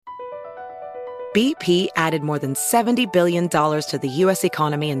BP added more than $70 billion to the U.S.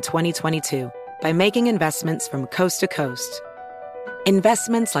 economy in 2022 by making investments from coast to coast.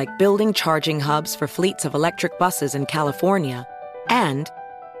 Investments like building charging hubs for fleets of electric buses in California and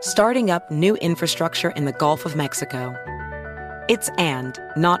starting up new infrastructure in the Gulf of Mexico. It's and,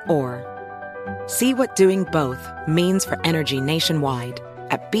 not or. See what doing both means for energy nationwide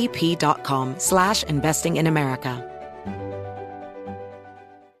at bp.com/investing in America.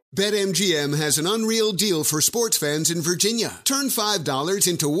 BetMGM has an unreal deal for sports fans in Virginia. Turn $5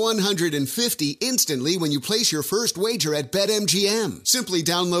 into $150 instantly when you place your first wager at BetMGM. Simply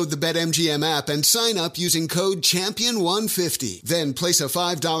download the BetMGM app and sign up using code CHAMPION150. Then place a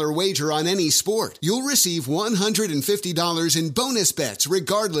 $5 wager on any sport. You'll receive $150 in bonus bets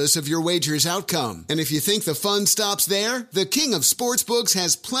regardless of your wager's outcome. And if you think the fun stops there, the King of Sportsbooks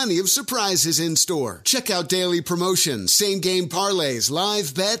has plenty of surprises in store. Check out daily promotions, same-game parlays,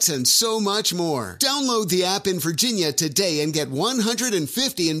 live bets, and so much more. Download the app in Virginia today and get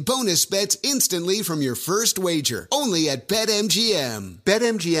 $150 in bonus bets instantly from your first wager. Only at BetMGM.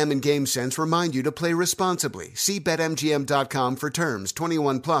 BetMGM and GameSense remind you to play responsibly. See BetMGM.com for terms.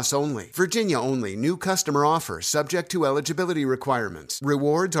 21 plus only. Virginia only. New customer offer subject to eligibility requirements.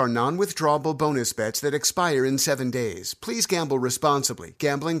 Rewards are non-withdrawable bonus bets that expire in 7 days. Please gamble responsibly.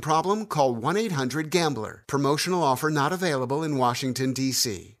 Gambling problem? Call 1-800-GAMBLER. Promotional offer not available in Washington,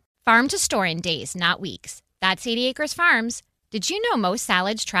 D.C. Farm to store in days, not weeks. That's 80 Acres Farms. Did you know most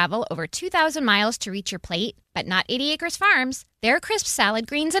salads travel over 2,000 miles to reach your plate? But not 80 Acres Farms. Their crisp salad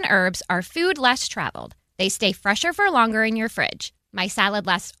greens and herbs are food less traveled. They stay fresher for longer in your fridge. My salad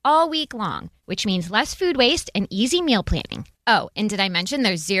lasts all week long, which means less food waste and easy meal planning. Oh, and did I mention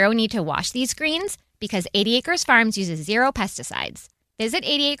there's zero need to wash these greens? Because 80 Acres Farms uses zero pesticides. Visit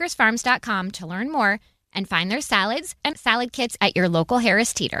 80acresfarms.com to learn more and find their salads and salad kits at your local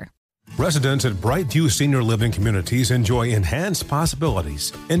Harris Teeter. Residents at Brightview Senior Living Communities enjoy enhanced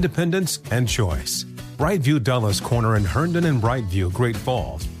possibilities, independence, and choice. Brightview Dulles Corner in Herndon and Brightview, Great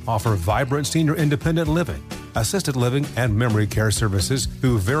Falls, offer vibrant senior independent living, assisted living, and memory care services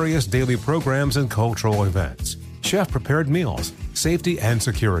through various daily programs and cultural events. Chef-prepared meals, safety and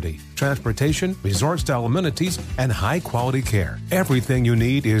security, transportation, resort-style amenities, and high-quality care. Everything you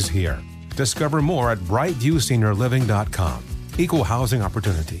need is here. Discover more at brightviewseniorliving.com. Equal housing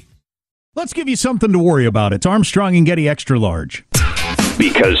opportunity. Let's give you something to worry about. It's Armstrong and Getty Extra Large.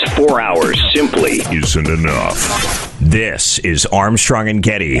 Because 4 hours simply isn't enough. This is Armstrong and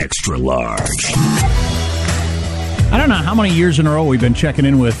Getty Extra Large. I don't know how many years in a row we've been checking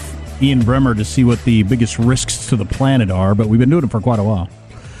in with Ian Bremmer to see what the biggest risks to the planet are, but we've been doing it for quite a while.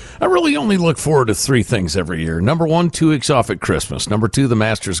 I really only look forward to three things every year. Number one, 2 weeks off at Christmas. Number two, the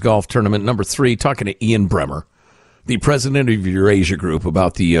Masters Golf Tournament. Number three, talking to Ian Bremmer, the president of Eurasia Group,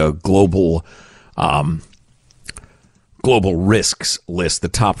 about the global risks list, the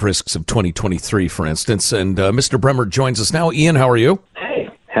top risks of 2023, for instance. And Mr. Bremmer joins us now. Ian, how are you?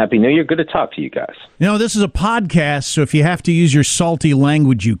 Hey, Happy New Year. Good to talk to you guys. You know, this is a podcast, so if you have to use your salty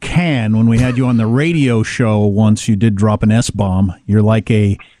language, you can. When we had you on the radio show once, you did drop an S-bomb. You're like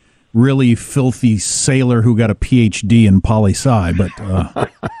a really filthy sailor who got a PhD in poli-sci, but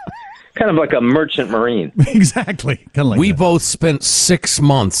kind of like a merchant marine. Exactly. Kind of like we that. both spent 6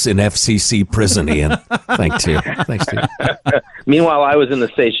 months in FCC prison, Ian. Thanks to you. Meanwhile, I was in the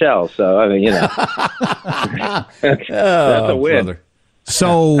Seychelles, so I mean, you know, that's a win. Brother.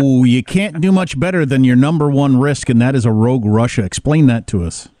 So you can't do much better than your number one risk, and that is a rogue Russia. Explain that to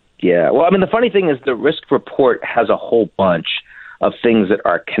us. Yeah. Well, I mean, the funny thing is the risk report has a whole bunch of things that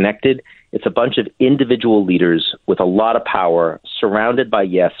are connected. It's a bunch of individual leaders with a lot of power, surrounded by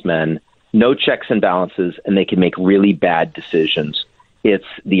yes men, no checks and balances, and they can make really bad decisions. It's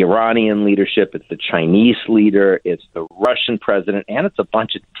the Iranian leadership, it's the Chinese leader, it's the Russian president, and it's a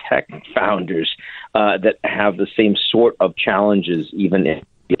bunch of tech founders that have the same sort of challenges, even if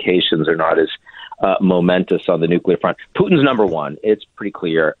implications are not as momentous on the nuclear front. Putin's number one. It's pretty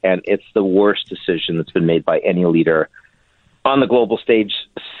clear, and it's the worst decision that's been made by any leader on the global stage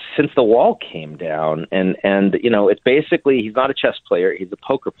since the wall came down. And you know, it's basically, he's not a chess player, he's a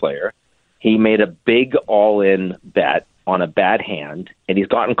poker player. He made a big all-in bet on a bad hand, and he's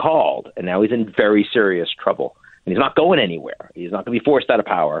gotten called, and now he's in very serious trouble. And he's not going anywhere. He's not going to be forced out of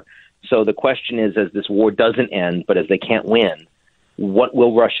power. So the question is, as this war doesn't end, but as they can't win, what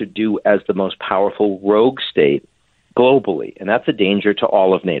will Russia do as the most powerful rogue state globally? And that's a danger to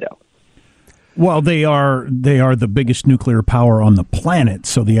all of NATO. Well, they are the biggest nuclear power on the planet,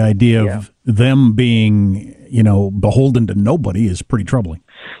 so the idea of them being, you know, beholden to nobody is pretty troubling.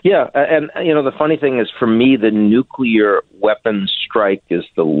 Yeah, and the funny thing is, for me, the nuclear weapons strike is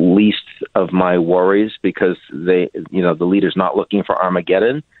the least of my worries because the leader's not looking for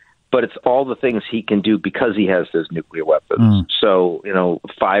Armageddon, but it's all the things he can do because he has those nuclear weapons. So,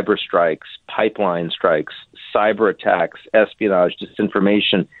 fiber strikes, pipeline strikes, cyber attacks, espionage,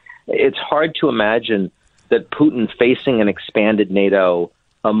 disinformation. It's hard to imagine that Putin facing an expanded NATO,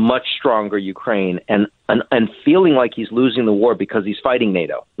 a much stronger Ukraine, and feeling like he's losing the war because he's fighting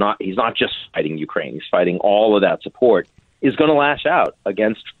NATO. He's not just fighting Ukraine. He's fighting all of that support, is going to lash out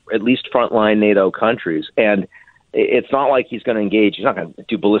against at least frontline NATO countries. And it's not like he's going to engage. He's not going to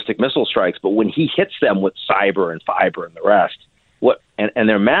do ballistic missile strikes. But when he hits them with cyber and fiber and the rest, and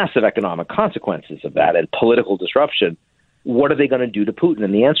there are massive economic consequences of that and political disruption, what are they going to do to Putin?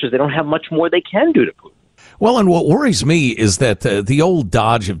 And the answer is they don't have much more they can do to Putin. Well, and what worries me is that the old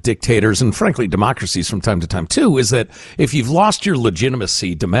dodge of dictators and, frankly, democracies from time to time, too, is that if you've lost your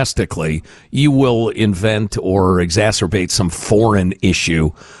legitimacy domestically, you will invent or exacerbate some foreign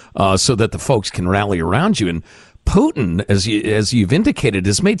issue so that the folks can rally around you. And Putin, as you've indicated,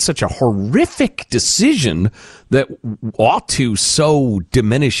 has made such a horrific decision that ought to so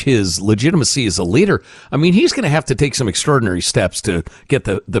diminish his legitimacy as a leader. I mean, he's going to have to take some extraordinary steps to get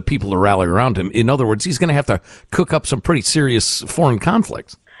the people to rally around him. In other words, he's going to have to cook up some pretty serious foreign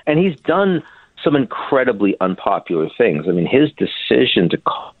conflicts. And he's done some incredibly unpopular things. I mean, his decision to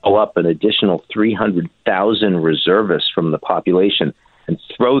call up an additional 300,000 reservists from the population and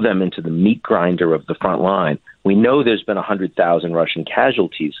throw them into the meat grinder of the front line. We know there's been 100,000 Russian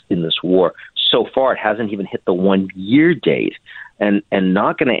casualties in this war. So far, it hasn't even hit the 1-year date, and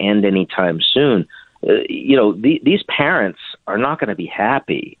not going to end anytime soon. These parents are not going to be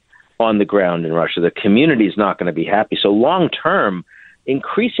happy on the ground in Russia. The community is not going to be happy. So long term,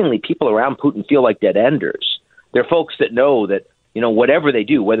 increasingly, people around Putin feel like dead enders. They're folks that know that whatever they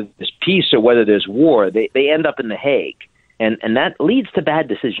do, whether there's peace or whether there's war, they end up in The Hague. And that leads to bad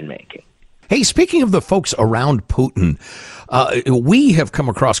decision-making. Hey, speaking of the folks around Putin, we have come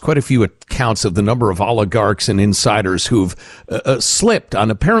across quite a few accounts of the number of oligarchs and insiders who've slipped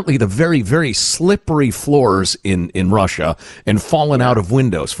on apparently the very, very slippery floors in Russia and fallen out of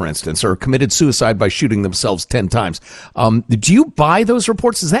windows, for instance, or committed suicide by shooting themselves 10 times. Do you buy those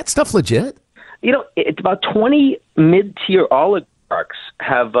reports? Is that stuff legit? It's about 20 mid-tier oligarchs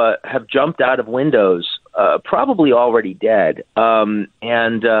have jumped out of windows. Probably already dead. The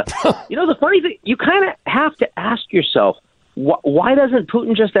funny thing, you kind of have to ask yourself, why doesn't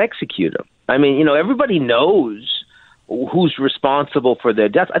Putin just execute him? I mean, everybody knows who's responsible for their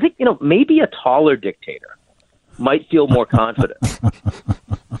deaths. I think, maybe a taller dictator might feel more confident.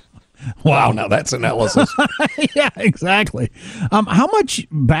 Wow, now that's analysis. Yeah, exactly. How much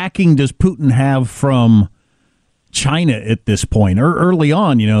backing does Putin have from China at this point? Or early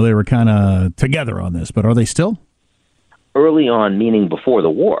on, they were kind of together on this, but are they still? Early on, meaning before the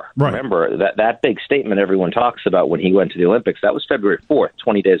war. Right. Remember, that big statement everyone talks about when he went to the Olympics, that was February 4th,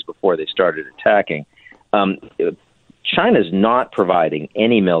 20 days before they started attacking. China's not providing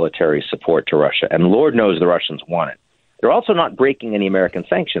any military support to Russia, and Lord knows the Russians want it. They're also not breaking any American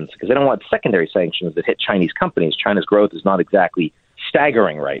sanctions because they don't want secondary sanctions that hit Chinese companies. China's growth is not exactly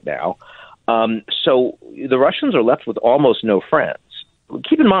staggering right now. So the Russians are left with almost no friends.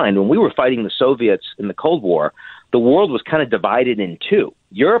 Keep in mind, when we were fighting the Soviets in the Cold War, the world was kind of divided in two.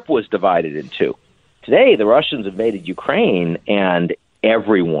 Europe was divided in two. Today, the Russians invaded Ukraine, and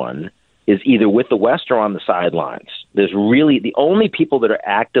everyone is either with the West or on the sidelines. There's really the only people that are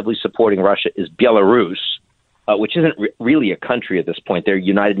actively supporting Russia is Belarus, which isn't really a country at this point. Their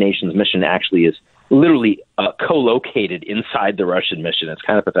United Nations mission actually is literally co-located inside the Russian mission. It's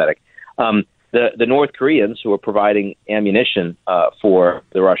kind of pathetic. The North Koreans, who are providing ammunition for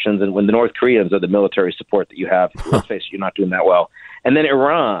the Russians, and when the North Koreans are the military support that you have, let's face it, you're not doing that well. And then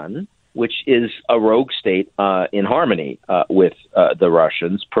Iran, which is a rogue state in harmony with the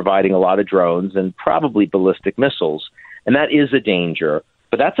Russians, providing a lot of drones and probably ballistic missiles. And that is a danger,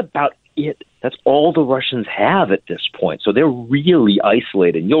 but that's about it. That's all the Russians have at this point. So they're really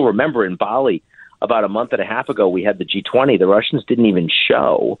isolated. And you'll remember in Bali, about a month and a half ago, we had the G20. The Russians didn't even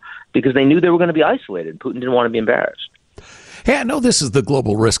show because they knew they were going to be isolated. Putin didn't want to be embarrassed. Hey, I know this is the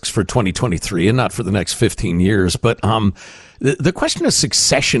global risks for 2023 and not for the next 15 years, but the question of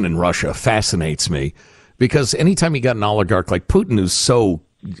succession in Russia fascinates me because anytime you got an oligarch like Putin who's so,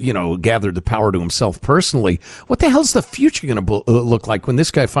 gathered the power to himself personally, what the hell's the future going to look like when this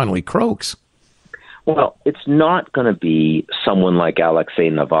guy finally croaks? Well, it's not going to be someone like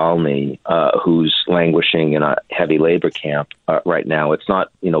Alexei Navalny, who's languishing in a heavy labor camp right now. It's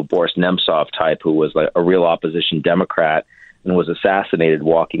not, Boris Nemtsov type, who was like a real opposition Democrat and was assassinated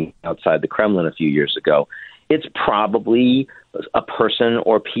walking outside the Kremlin a few years ago. It's probably a person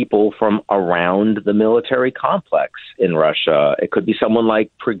or people from around the military complex in Russia. It could be someone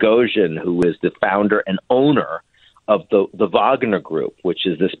like Prigozhin, who is the founder and owner of the Wagner Group, which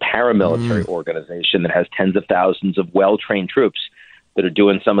is this paramilitary organization that has tens of thousands of well-trained troops that are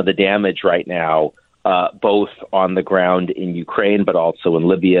doing some of the damage right now, both on the ground in Ukraine, but also in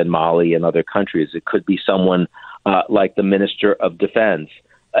Libya and Mali and other countries. It could be someone like the Minister of Defense.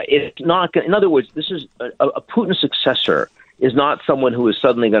 It's not. In other words, this is a Putin successor is not someone who is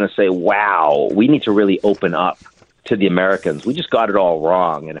suddenly going to say, "Wow, we need to really open up to the Americans. We just got it all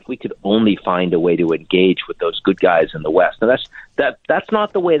wrong, and if we could only find a way to engage with those good guys in the West." Now, that's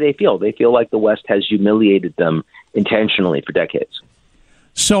not the way they feel. They feel like the West has humiliated them intentionally for decades.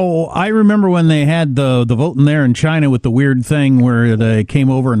 So I remember when they had the voting there in China with the weird thing where they came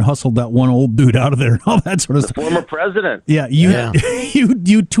over and hustled that one old dude out of there and all that sort of stuff. Former president. Yeah, you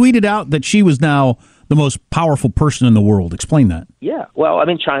tweeted out that she was now the most powerful person in the world. Explain that. Yeah, well, I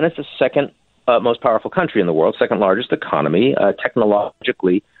mean, China's the second most powerful country in the world, second largest economy,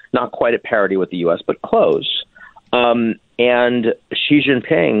 technologically not quite at parity with the U.S., but close. And Xi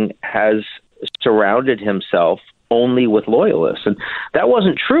Jinping has surrounded himself only with loyalists. And that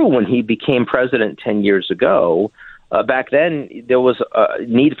wasn't true when he became president 10 years ago. Back then, there was a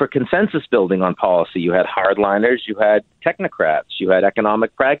need for consensus building on policy. You had hardliners, you had technocrats, you had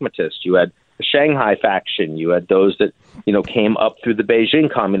economic pragmatists, you had the Shanghai faction, you had those that came up through the Beijing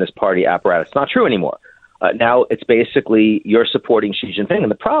Communist Party apparatus. It's not true anymore. Now it's basically you're supporting Xi Jinping.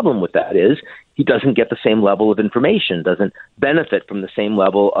 And the problem with that is he doesn't get the same level of information, doesn't benefit from the same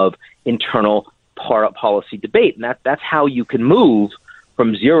level of internal policy debate. And that's how you can move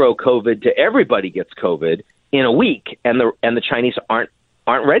from zero COVID to everybody gets COVID in a week. And the Chinese aren't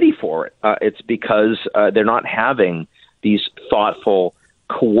ready for it. It's because they're not having these thoughtful,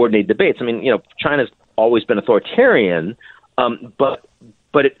 coordinated debates. I mean, China's always been authoritarian, but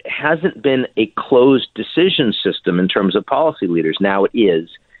it hasn't been a closed decision system in terms of policy leaders. Now it is.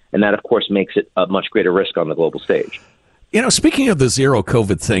 And that, of course, makes it a much greater risk on the global stage. Speaking of the zero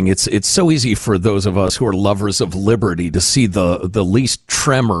COVID thing, it's so easy for those of us who are lovers of liberty to see the least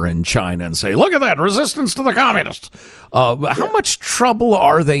tremor in China and say, look at that, resistance to the communists. How much trouble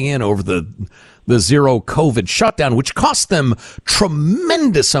are they in over the zero COVID shutdown, which cost them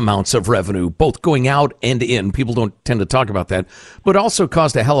tremendous amounts of revenue, both going out and in? People don't tend to talk about that, but also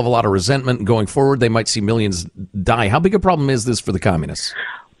caused a hell of a lot of resentment going forward. They might see millions die. How big a problem is this for the communists?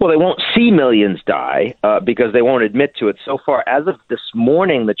 Well, they won't see millions die because they won't admit to it. So far, as of this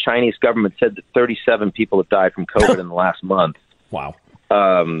morning, the Chinese government said that 37 people have died from COVID in the last month. Wow.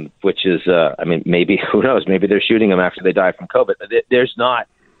 Which is, maybe, who knows, maybe they're shooting them after they die from COVID. There's not,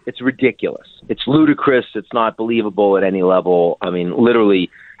 it's ridiculous. It's ludicrous. It's not believable at any level. I mean, literally,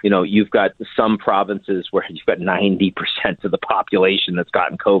 you've got some provinces where you've got 90% of the population that's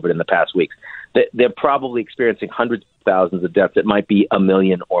gotten COVID in the past weeks. They're probably experiencing hundreds of thousands of deaths. It might be a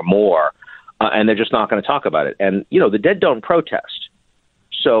million or more, and they're just not going to talk about it. And, the dead don't protest.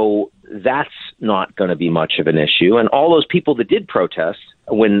 So that's not going to be much of an issue. And all those people that did protest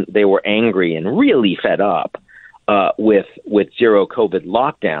when they were angry and really fed up with zero COVID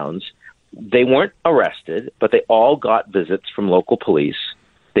lockdowns, they weren't arrested, but they all got visits from local police.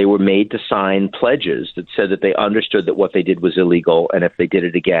 They were made to sign pledges that said that they understood that what they did was illegal, and if they did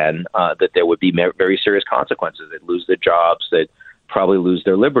it again, that there would be very serious consequences. They'd lose their jobs. They'd probably lose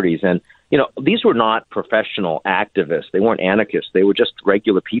their liberties. And, these were not professional activists. They weren't anarchists. They were just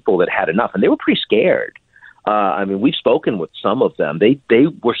regular people that had enough, and they were pretty scared. We've spoken with some of them. They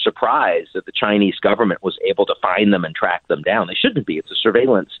were surprised that the Chinese government was able to find them and track them down. They shouldn't be. It's a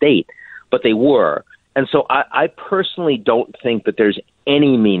surveillance state, but they were. And so I personally don't think that there's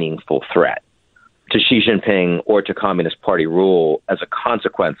any meaningful threat to Xi Jinping or to Communist Party rule as a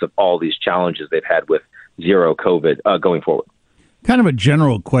consequence of all these challenges they've had with zero COVID going forward. Kind of a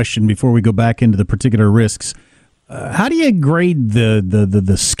general question before we go back into the particular risks. How do you grade the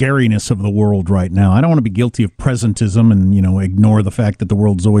scariness of the world right now? I don't want to be guilty of presentism and, ignore the fact that the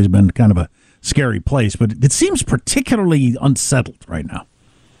world's always been kind of a scary place, but it seems particularly unsettled right now.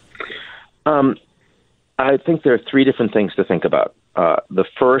 I think there are three different things to think about. The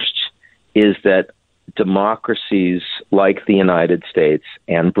first is that democracies like the United States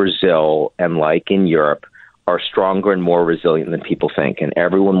and Brazil and like in Europe are stronger and more resilient than people think. And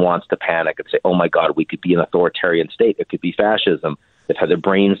everyone wants to panic and say, oh, my God, we could be an authoritarian state. It could be fascism. They've had their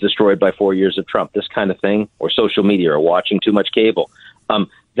brains destroyed by 4 years of Trump, this kind of thing, or social media, or watching too much cable.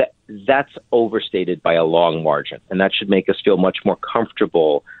 that's overstated by a long margin, and that should make us feel much more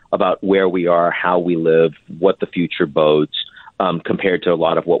comfortable about where we are, how we live, what the future bodes, compared to a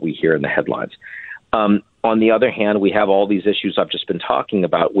lot of what we hear in the headlines. On the other hand, we have all these issues I've just been talking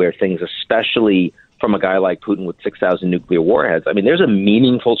about where things, especially from a guy like Putin with 6,000 nuclear warheads, I mean, there's a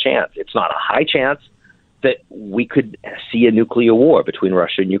meaningful chance. It's not a high chance that we could see a nuclear war between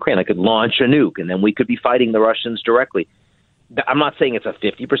Russia and Ukraine. I could launch a nuke, and then we could be fighting the Russians directly. I'm not saying it's a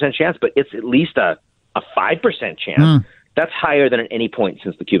 50% chance, but it's at least a 5% chance. That's higher than at any point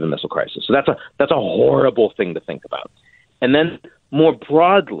since the Cuban Missile Crisis. So that's a horrible thing to think about. And then more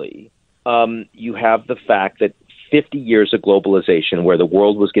broadly, you have the fact that 50 years of globalization where the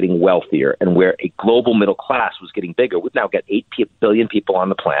world was getting wealthier and where a global middle class was getting bigger. We've now got 8 billion people on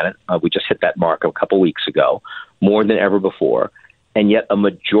the planet. We just hit that mark a couple weeks ago, more than ever before. And yet a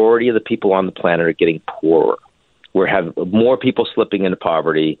majority of the people on the planet are getting poorer. We have more people slipping into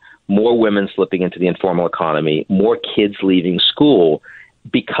poverty, more women slipping into the informal economy, more kids leaving school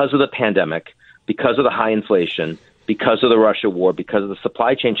because of the pandemic, because of the high inflation, because of the Russia war, because of the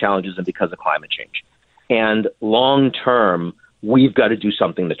supply chain challenges, and because of climate change. And long term, we've got to do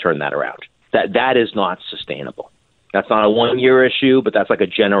something to turn that around. That is not sustainable. That's not a 1-year issue, but that's like a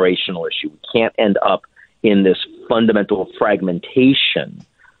generational issue. We can't end up in this fundamental fragmentation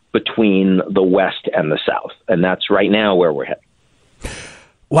between the West and the South. And that's right now where we're headed.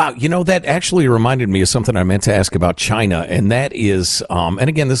 Wow, that actually reminded me of something I meant to ask about China, and that is, and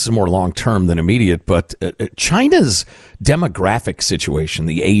again, this is more long-term than immediate, but China's demographic situation,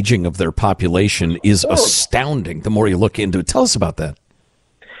 the aging of their population, is astounding the more you look into it. Tell us about that.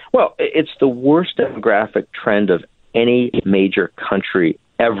 Well, it's the worst demographic trend of any major country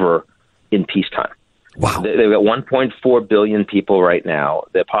ever in peacetime. Wow. They've got 1.4 billion people right now.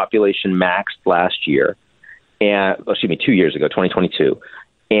 Their population maxed last year, 2 years ago, 2022.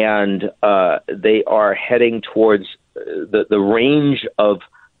 And they are heading towards the range of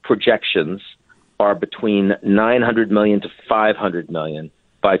projections are between 900 million to 500 million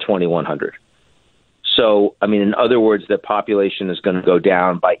by 2100. So, I mean, in other words, the population is going to go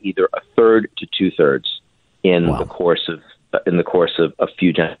down by either a third to 2/3 in the course of a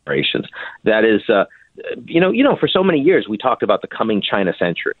few generations. That is, for so many years we talked about the coming China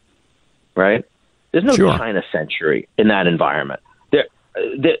century, right? There's no China century in that environment.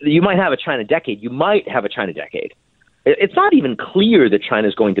 You might have a China decade. You might have a China decade. It's not even clear that China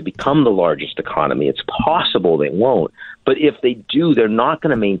is going to become the largest economy. It's possible they won't. But if they do, they're not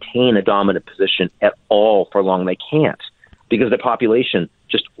going to maintain a dominant position at all for long. They can't because the population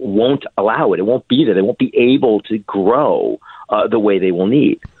just won't allow it. It won't be there. They won't be able to grow the way they will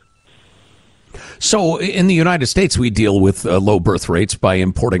need. So in the United States, we deal with low birth rates by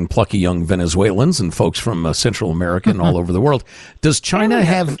importing plucky young Venezuelans and folks from Central America and all over the world. Does China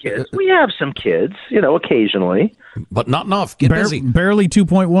have kids? We have some kids, occasionally. But not enough. Get busy. Barely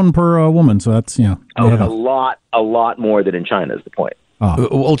 2.1 per woman, so that's, a lot more than in China is the point. Oh.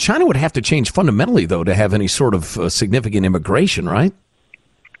 Well, China would have to change fundamentally, though, to have any sort of significant immigration, right?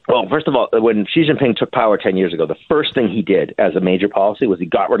 Well, first of all, when Xi Jinping took power 10 years ago, the first thing he did as a major policy was he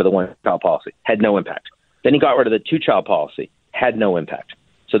got rid of the one-child policy. Had no impact. Then he got rid of the two-child policy. Had no impact.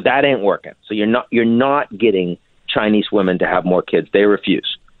 So that ain't working. So you're not getting Chinese women to have more kids. They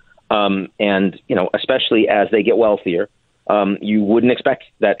refuse. And especially as they get wealthier, you wouldn't expect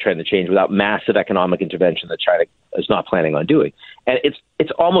that trend to change without massive economic intervention that China is not planning on doing. And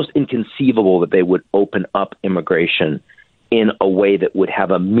it's almost inconceivable that they would open up immigration in a way that would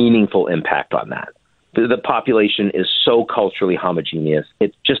have a meaningful impact on that. The population is so culturally homogeneous.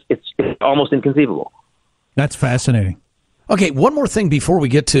 It's almost inconceivable. That's fascinating. Okay, one more thing before we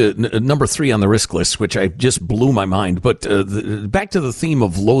get to number 3 on the risk list, which I just blew my mind. But back to the theme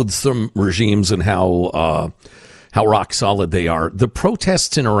of loathsome regimes and how rock solid they are. The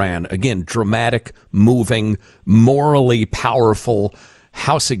protests in Iran, again, dramatic, moving, morally powerful.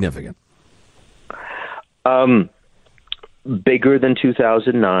 How significant? Bigger than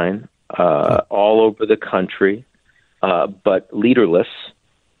 2009, all over the country, but leaderless,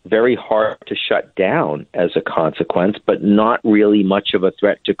 very hard to shut down as a consequence, but not really much of a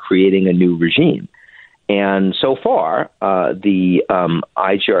threat to creating a new regime. And so far, the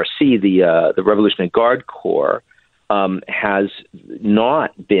IGRC, the Revolutionary Guard Corps, has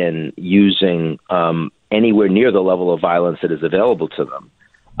not been using anywhere near the level of violence that is available to them.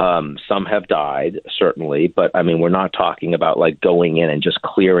 Some have died, certainly, but I mean, we're not talking about like going in and just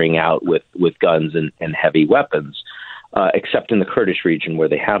clearing out with guns and heavy weapons, except in the Kurdish region where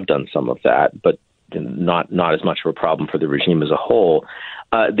they have done some of that, but not as much of a problem for the regime as a whole.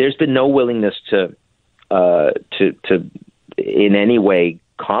 There's been no willingness to in any way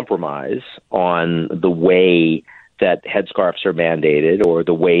compromise on the way that headscarves are mandated or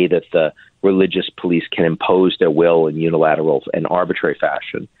the way that the religious police can impose their will in unilateral and arbitrary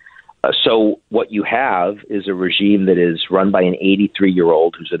fashion. So what you have is a regime that is run by an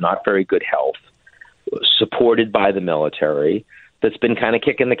 83-year-old who's in not very good health, supported by the military, that's been kind of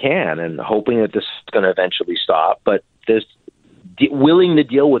kicking the can and hoping that this is going to eventually stop, but there's willing to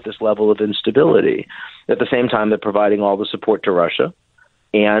deal with this level of instability. At the same time, they're providing all the support to Russia,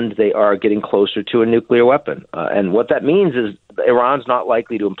 and they are getting closer to a nuclear weapon. And what that means is Iran's not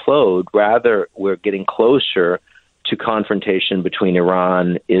likely to implode. Rather, we're getting closer to confrontation between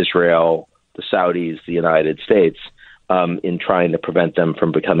Iran, Israel, the Saudis, the United States, in trying to prevent them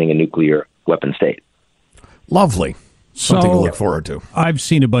from becoming a nuclear weapon state. Lovely. Something to look forward to. I've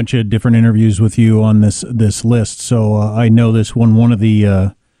seen a bunch of different interviews with you on this list, so I know this one. One of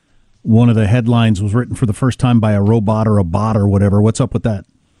the headlines was written for the first time by a robot or a bot or whatever. What's up with that?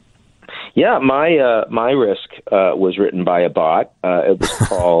 Yeah, my risk was written by a bot. It was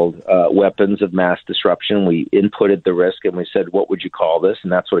called Weapons of Mass Disruption. We inputted the risk and we said, what would you call this?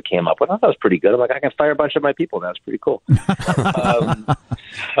 And that's what it came up with. I thought it was pretty good. I'm like, I can fire a bunch of my people. That's pretty cool.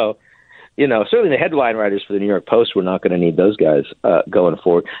 So, certainly the headline writers for the New York Post, we're not going to need those guys going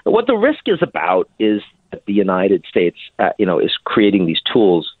forward. But what the risk is about is that the United States, is creating these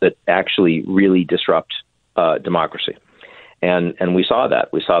tools that actually really disrupt democracy. And we saw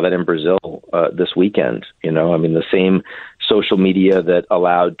that. We saw that in Brazil this weekend. The same social media that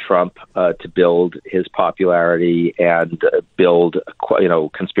allowed Trump to build his popularity and build,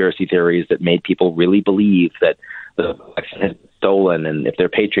 conspiracy theories that made people really believe that the election had been stolen, and if they're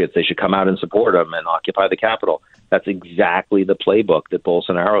patriots, they should come out and support them and occupy the Capitol. That's exactly the playbook that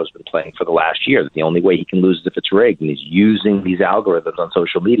Bolsonaro has been playing for the last year. That the only way he can lose is if it's rigged, and he's using these algorithms on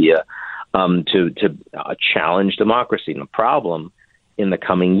social media to challenge democracy. And the problem in the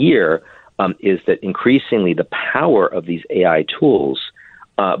coming year is that increasingly the power of these AI tools,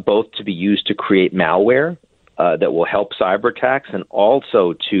 both to be used to create malware that will help cyber attacks, and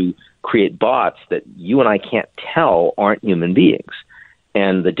also to create bots that you and I can't tell aren't human beings.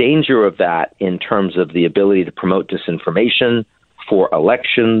 And the danger of that in terms of the ability to promote disinformation for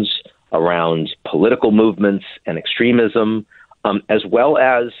elections, around political movements and extremism, as well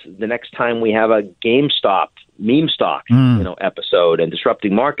as the next time we have a GameStop meme stock episode and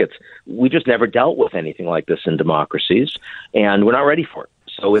disrupting markets. We just never dealt with anything like this in democracies, and we're not ready for it.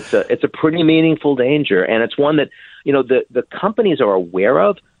 So it's a pretty meaningful danger, and it's one that the companies are aware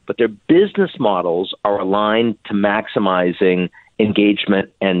of, but their business models are aligned to maximizing engagement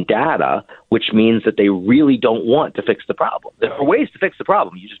and data, which means that they really don't want to fix the problem. There are ways to fix the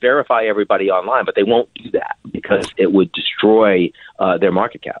problem. You just verify everybody online, but they won't do that because it would destroy their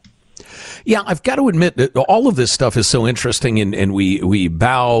market cap. Yeah, I've got to admit that all of this stuff is so interesting, and we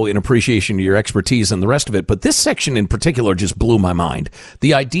bow in appreciation to your expertise and the rest of it. But this section in particular just blew my mind.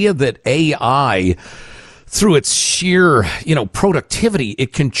 The idea that AI, through its sheer, productivity,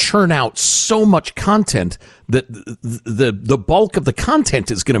 it can churn out so much content that the bulk of the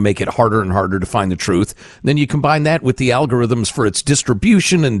content is going to make it harder and harder to find the truth. Then you combine that with the algorithms for its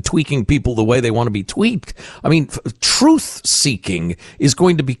distribution and tweaking people the way they want to be tweaked. I mean, truth seeking is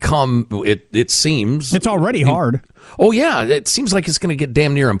going to become, it seems. It's already hard. Oh, yeah. It seems like it's going to get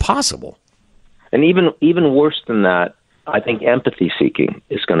damn near impossible. And even worse than that, I think empathy seeking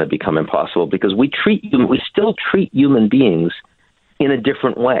is going to become impossible because we still treat human beings in a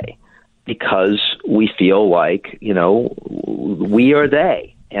different way because we feel like, we are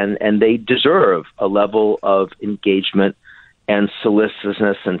they and they deserve a level of engagement and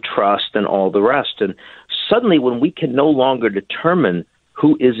solicitousness and trust and all the rest. And suddenly when we can no longer determine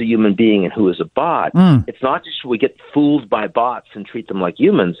who is a human being and who is a bot, it's not just we get fooled by bots and treat them like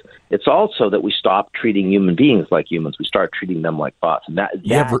humans. It's also that we stop treating human beings like humans. We start treating them like bots. And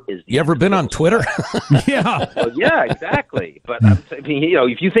you ever been on Twitter? Yeah. Well, yeah, exactly. But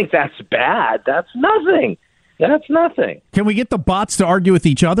if you think that's bad, that's nothing. That's nothing. Can we get the bots to argue with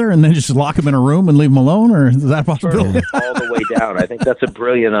each other and then just lock them in a room and leave them alone, or is that possible? All the way down. I think that's a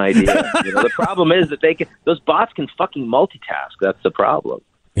brilliant idea. The problem is that those bots can fucking multitask. That's the problem.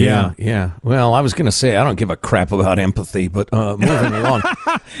 Yeah. Well, I was going to say I don't give a crap about empathy, but moving along.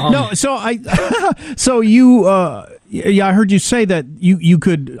 I heard you say that you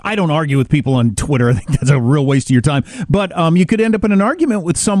could. I don't argue with people on Twitter. I think that's a real waste of your time. But you could end up in an argument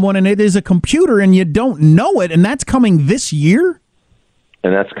with someone, and it is a computer, and you don't know it, and that's coming this year.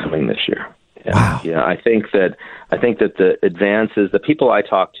 And that's coming this year. Yeah. Wow. Yeah, I think that the advances, the people I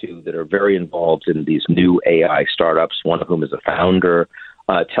talk to that are very involved in these new AI startups, one of whom is a founder,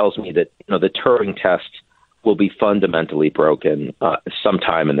 tells me that the Turing test will be fundamentally broken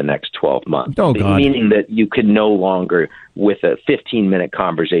sometime in the next 12 months. Oh, God. Meaning that you can no longer, with a 15-minute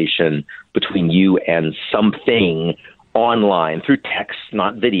conversation between you and something online through text,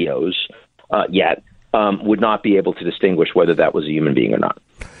 not videos yet, would not be able to distinguish whether that was a human being or not.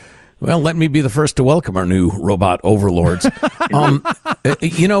 Well, let me be the first to welcome our new robot overlords. The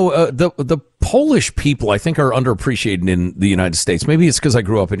Polish people, I think, are underappreciated in the United States. Maybe it's because I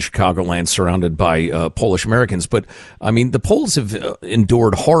grew up in Chicagoland surrounded by Polish Americans. But, I mean, the Poles have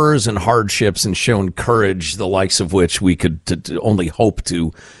endured horrors and hardships and shown courage, the likes of which we could only hope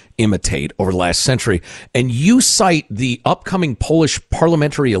to imitate over the last century. And you cite the upcoming Polish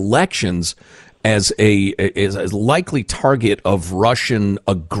parliamentary elections as a likely target of Russian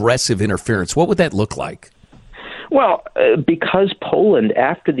aggressive interference. What would that look like? Well, because Poland,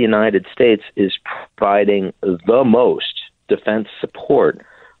 after the United States, is providing the most defense support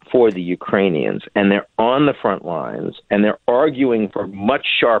for the Ukrainians, and they're on the front lines, and they're arguing for much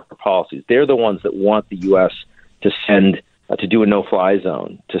sharper policies. They're the ones that want the U.S. to send, to do a no-fly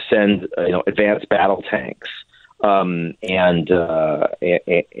zone, to send advanced battle tanks, and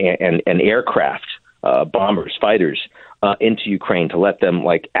aircraft, bombers, fighters into Ukraine to let them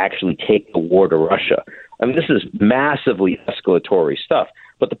actually take the war to Russia. I mean, this is massively escalatory stuff.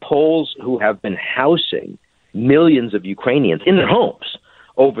 But the Poles, who have been housing millions of Ukrainians in their homes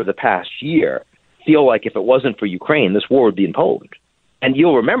over the past year, feel like if it wasn't for Ukraine, this war would be in Poland. And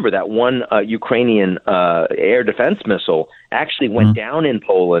you'll remember that one Ukrainian air defense missile actually went down in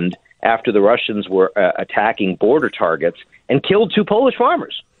Poland after the Russians were attacking border targets and killed 2 Polish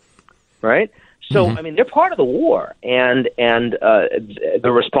farmers, right? So, I mean, they're part of the war, and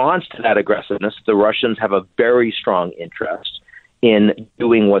the response to that aggressiveness, the Russians have a very strong interest in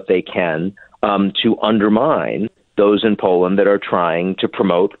doing what they can to undermine those in Poland that are trying to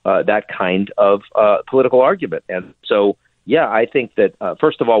promote that kind of political argument. And so, yeah, I think that,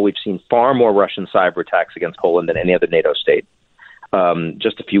 first of all, we've seen far more Russian cyber attacks against Poland than any other NATO state.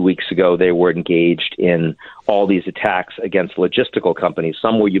 Just a few weeks ago, they were engaged in all these attacks against logistical companies.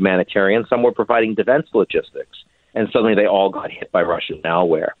 Some were humanitarian, some were providing defense logistics. And suddenly they all got hit by Russian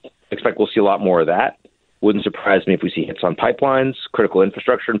malware. I expect we'll see a lot more of that. Wouldn't surprise me if we see hits on pipelines, critical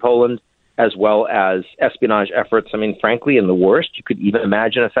infrastructure in Poland, as well as espionage efforts. I mean, frankly, in the worst, you could even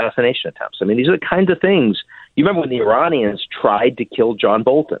imagine assassination attempts. I mean, these are the kinds of things. You remember when the Iranians tried to kill John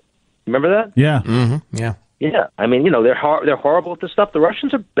Bolton? Remember that? Yeah. Mm-hmm. Yeah. Yeah, I mean, they're horrible at this stuff. The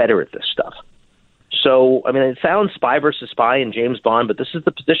Russians are better at this stuff. So, I mean, it sounds spy versus spy in James Bond, but this is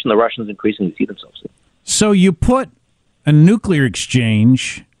the position the Russians increasingly see themselves in. So you put a nuclear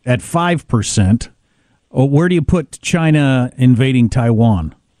exchange at 5%. Where do you put China invading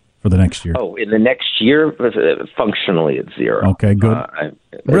Taiwan for the next year? Oh, in the next year, functionally at 0. Okay, good.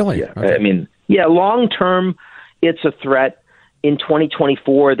 Really? Yeah. Okay. I mean, long term, it's a threat. In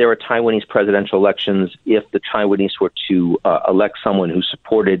 2024, there are Taiwanese presidential elections. If the Taiwanese were to elect someone who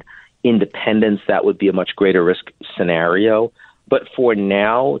supported independence, that would be a much greater risk scenario. But for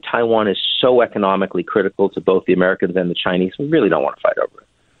now, Taiwan is so economically critical to both the Americans and the Chinese, we really don't want to fight over it.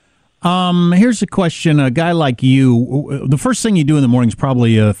 Here's a question. A guy like you, the first thing you do in the morning is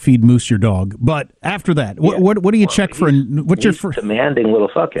probably feed Moose your dog. But after that, what do you check for? What's your first demanding little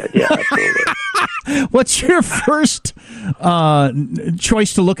fuckhead? Yeah, absolutely. What's your first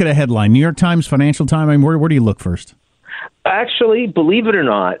choice to look at a headline? New York Times, Financial Times? I mean, where do you look first? Actually, believe it or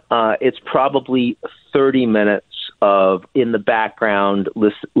not, it's probably 30 minutes of in the background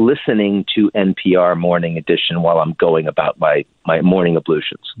listening to NPR Morning Edition while I'm going about my morning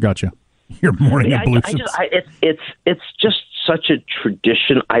ablutions. Gotcha. Your morning ablutions. It's just such a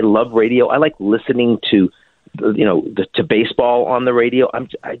tradition. I love radio. I like listening to to baseball on the radio.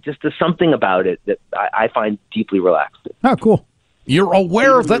 There's something about it that I find deeply relaxing. Oh, cool. You're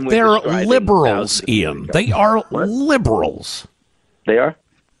aware that they're liberals, Ian. They are liberals. They are?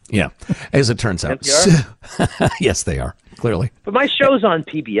 Yeah, as it turns out. Yes, they are, clearly. But my show's on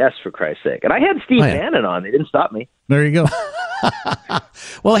PBS, for Christ's sake. And I had Steve Bannon on. They didn't stop me. There you go.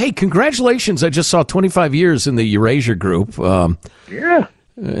 Well, hey, congratulations. I just saw 25 years in the Eurasia Group. Yeah.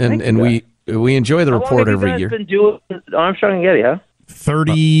 And we enjoy the report every year. How long have you guys been doing Armstrong and Getty, huh?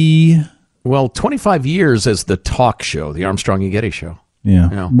 30... Well, 25 years as the talk show, the Armstrong and Getty show.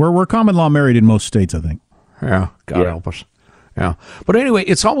 Yeah. We're common law married in most states, I think. Yeah, God help us. Yeah. But anyway,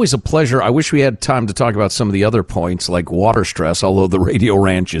 it's always a pleasure. I wish we had time to talk about some of the other points like water stress, although the Radio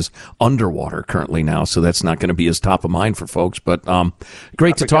Ranch is underwater currently now, so that's not going to be as top of mind for folks. But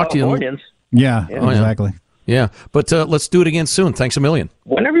great to talk to you. Yeah, exactly. Yeah. But let's do it again soon. Thanks a million.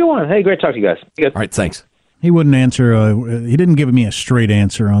 Whenever you want. Hey, great to talk to you guys. Good. All right, thanks. He wouldn't answer. He didn't give me a straight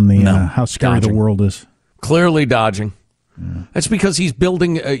answer on the how scary the world is. Clearly dodging. Yeah. That's because he's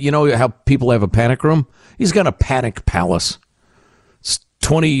building, you know how people have a panic room? He's got a panic palace. It's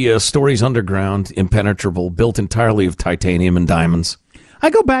 20 stories underground, impenetrable, built entirely of titanium and diamonds. I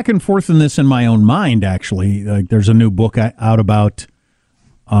go back and forth in this in my own mind, actually. Like, there's a new book out about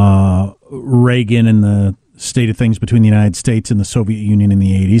Reagan and the state of things between the United States and the Soviet Union in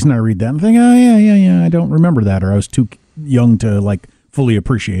the 80s, and I read that and think, oh, yeah, I don't remember that, or I was too young to, like, fully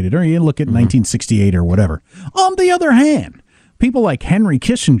appreciate it, or you look at 1968 or whatever. On the other hand, people like Henry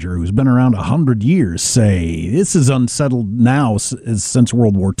Kissinger, who's been around 100 years, say this is unsettled now since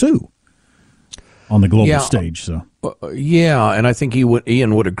World War II on the global stage. So, and I think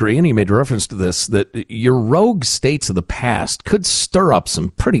Ian would agree, and he made reference to this, that your rogue states of the past could stir up some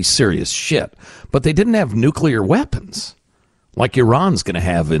pretty serious shit, but they didn't have nuclear weapons like Iran's going to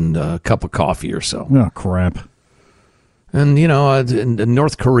have in a cup of coffee or so. Oh, crap. And, you know, in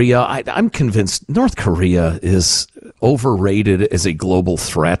North Korea, I'm convinced North Korea is overrated as a global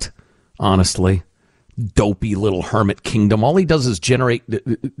threat, honestly. Dopey little hermit kingdom. All he does is generate,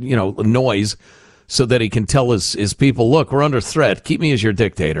 you know, noise so that he can tell his people, look, we're under threat. Keep me as your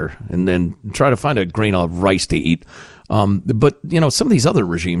dictator. And then try to find a grain of rice to eat. But, you know, some of these other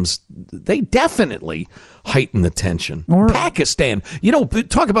regimes, they definitely heighten the tension. Pakistan, you know,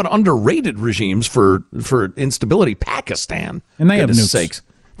 talk about underrated regimes for instability. Pakistan, and they have nukes. Sakes,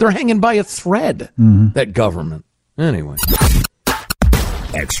 they're hanging by a thread, that government. Anyway.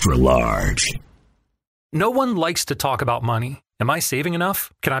 Extra large. No one likes to talk about money. Am I saving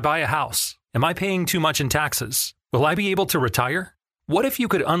enough? Can I buy a house? Am I paying too much in taxes? Will I be able to retire? What if you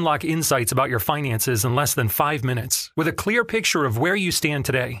could unlock insights about your finances in less than 5 minutes with a clear picture of where you stand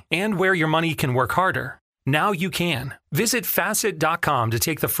today and where your money can work harder? Now you can. Visit Facet.com to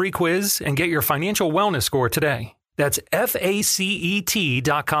take the free quiz and get your financial wellness score today. That's FACET.com.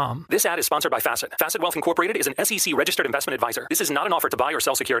 This ad is sponsored by Facet. Facet Wealth Incorporated is an SEC-registered investment advisor. This is not an offer to buy or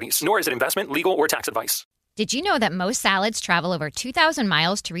sell securities, nor is it investment, legal, or tax advice. Did you know that most salads travel over 2,000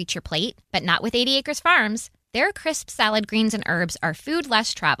 miles to reach your plate? But not with 80 Acres Farms. Their crisp salad greens and herbs are food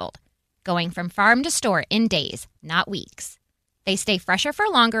less traveled, going from farm to store in days, not weeks. They stay fresher for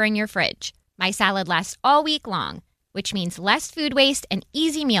longer in your fridge. My salad lasts all week long, which means less food waste and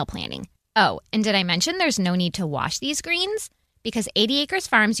easy meal planning. Oh, and did I mention there's no need to wash these greens? Because 80 Acres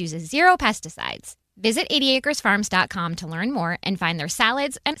Farms uses 0 pesticides. Visit 80acresfarms.com to learn more and find their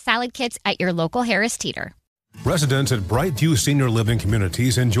salads and salad kits at your local Harris Teeter. Residents at Brightview Senior Living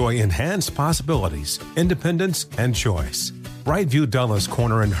Communities enjoy enhanced possibilities, independence, and choice. Brightview Dulles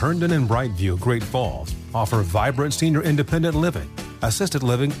Corner in Herndon and Brightview, Great Falls, offer vibrant senior independent living, assisted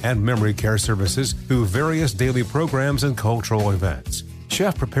living, and memory care services through various daily programs and cultural events.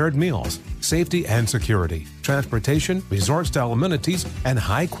 Chef-prepared meals, safety and security, transportation, resort-style amenities, and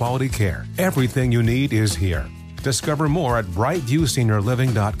high-quality care. Everything you need is here. Discover more at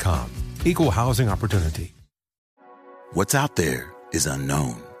brightviewseniorliving.com. Equal housing opportunity. What's out there is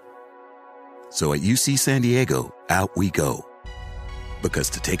unknown. So at UC San Diego, out we go. Because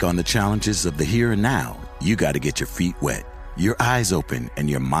to take on the challenges of the here and now, you got to get your feet wet, your eyes open, and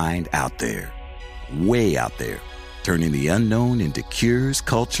your mind out there. Way out there. Turning the unknown into cures,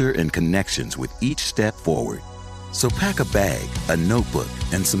 culture, and connections with each step forward. So pack a bag, a notebook,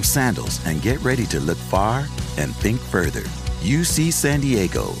 and some sandals and get ready to look far and think further. UC San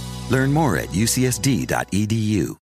Diego. Learn more at ucsd.edu.